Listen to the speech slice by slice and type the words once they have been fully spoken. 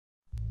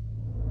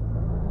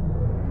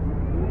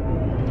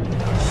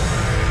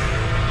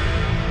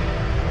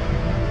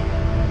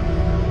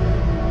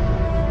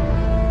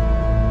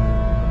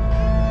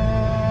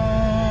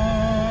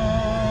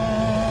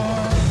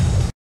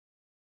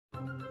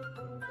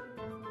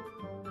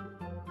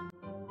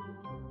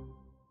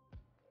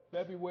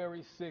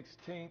February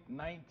 16th,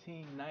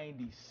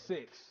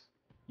 1996.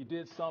 You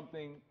did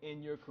something in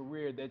your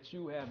career that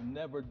you have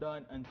never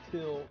done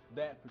until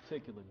that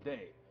particular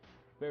day.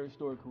 Very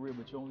storied career,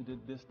 but you only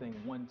did this thing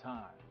one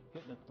time,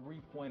 hitting a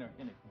three-pointer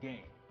in a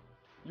game.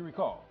 You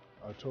recall?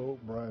 I told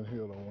Brian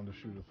Hill I wanted to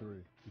shoot a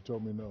three. He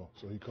told me no,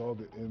 so he called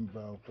the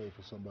inbound play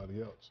for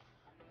somebody else.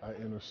 I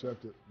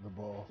intercepted the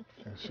ball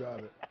and shot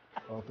it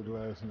off the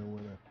glass and it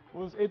went in.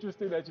 Well, it's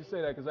interesting that you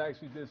say that because I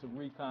actually did some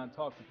recon,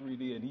 talked to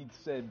 3D, and he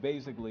said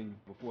basically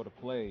before the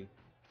play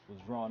was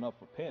drawn up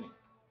for Penny.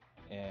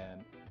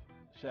 And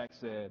Shaq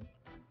said,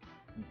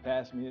 you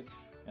pass me it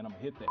and I'm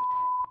gonna hit that.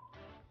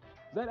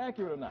 Is that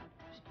accurate or not?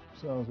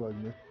 Sounds like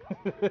me.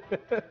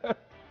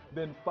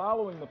 Then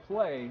following the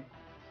play,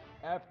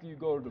 after you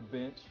go to the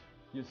bench,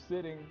 you're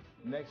sitting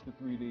next to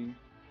 3D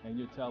and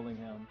you're telling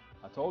him,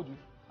 I told you.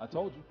 I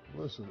told you.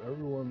 Listen,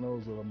 everyone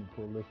knows that I'm a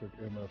prolific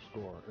MF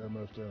scorer.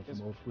 MF stands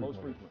for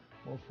most frequent.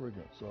 Most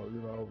frequent. So,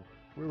 you know,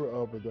 we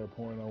were up at that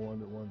point. I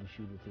wanted to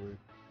shoot a three.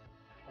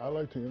 I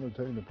like to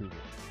entertain the people.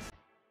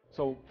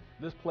 So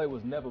this play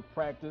was never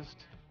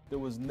practiced? There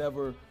was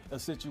never a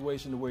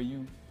situation where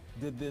you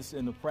did this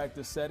in a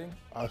practice setting?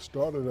 I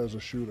started as a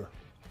shooter,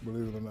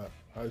 believe it or not.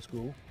 High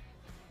school,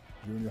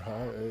 junior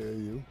high,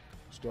 AAU.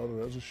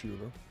 Started as a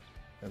shooter.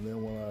 And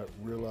then when I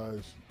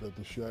realized that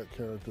the Shaq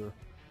character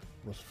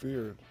was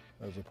feared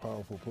as a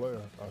powerful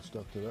player, I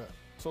stuck to that.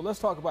 So let's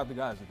talk about the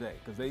guys today,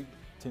 because they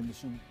tend to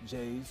shoot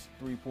J's,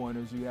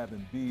 three-pointers. You have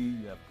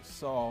Embiid, you have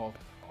Gasol.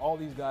 All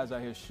these guys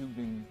out here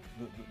shooting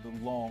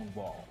the long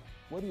ball.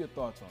 What are your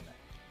thoughts on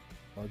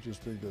that? I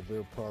just think that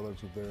they're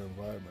products of their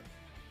environment.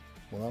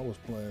 When I was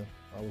playing,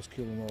 I was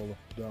killing all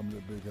the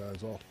dominant big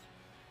guys off.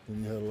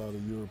 Then you had a lot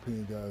of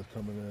European guys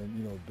coming in,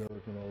 you know,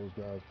 Dirk and all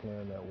those guys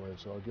playing that way.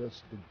 So I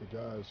guess the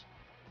guys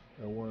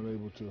that weren't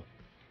able to,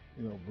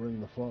 you know, bring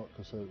the funk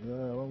and said, yeah,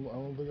 I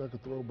don't think I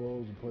could throw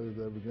balls and play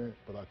every game,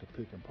 but I could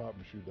pick and pop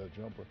and shoot that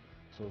jumper.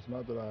 So it's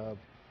not that I have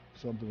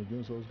something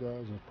against those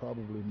guys. It's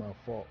probably my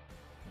fault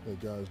that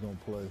guys don't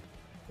play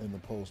in the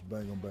post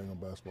bang on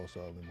basketball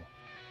style anymore.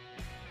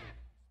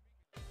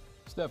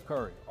 Steph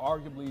Curry,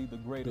 arguably the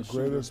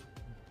greatest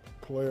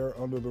player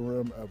under the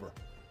rim ever.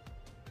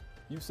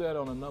 You said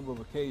on a number of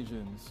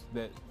occasions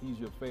that he's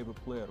your favorite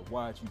player to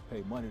watch. You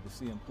pay money to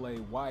see him play.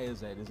 Why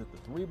is that? Is it the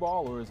three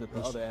ball or is it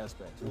the other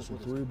aspects? It's the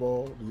three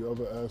ball, the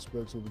other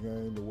aspects of the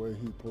game, the way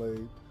he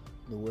played,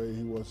 the way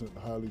he wasn't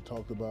highly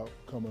talked about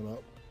coming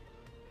up,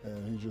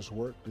 and he just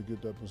worked to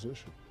get that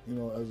position. You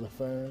know, as a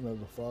fan, as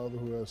a father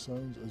who has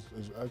sons,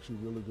 it's actually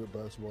really good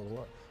basketball to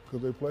watch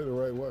because they play the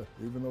right way.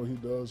 Even though he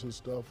does his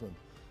stuff and,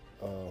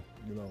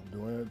 you know,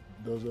 Durant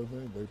does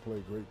everything, they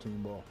play great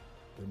team ball.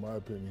 In my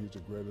opinion, he's the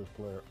greatest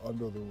player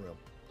under the rim.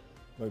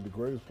 Like the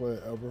greatest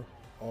player ever,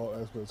 all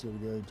aspects of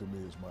the game to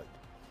me is Mike.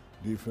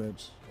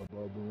 Defense,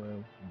 above the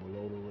rim,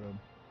 below the rim,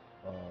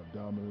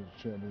 dominant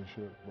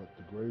championship, but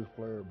the greatest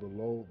player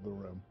below the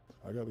rim,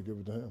 I got to give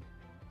it to him.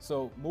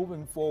 So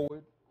moving forward,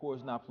 of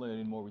course, not playing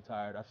anymore,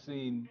 retired. I've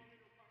seen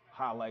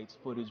highlights,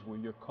 footage where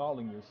you're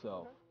calling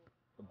yourself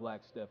the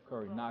Black Steph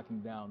Curry, knocking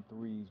down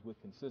threes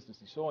with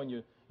consistency, showing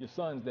your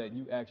sons that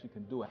you actually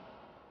can do it.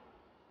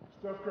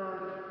 Steph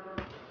Curry.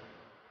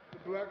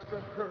 The Black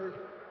Steph Curry.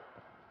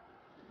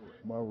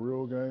 My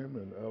real game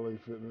in LA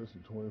Fitness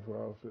and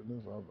 24-hour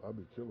fitness, I'll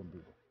be killing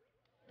people.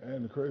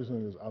 And the crazy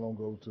thing is I don't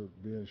go to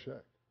being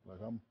Shaq. Like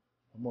I'm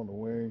on the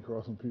wing,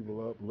 crossing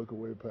people up, look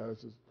away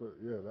passes. But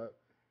yeah,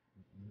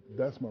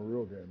 that's my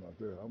real game out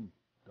there. I'm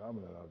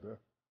dominant out there.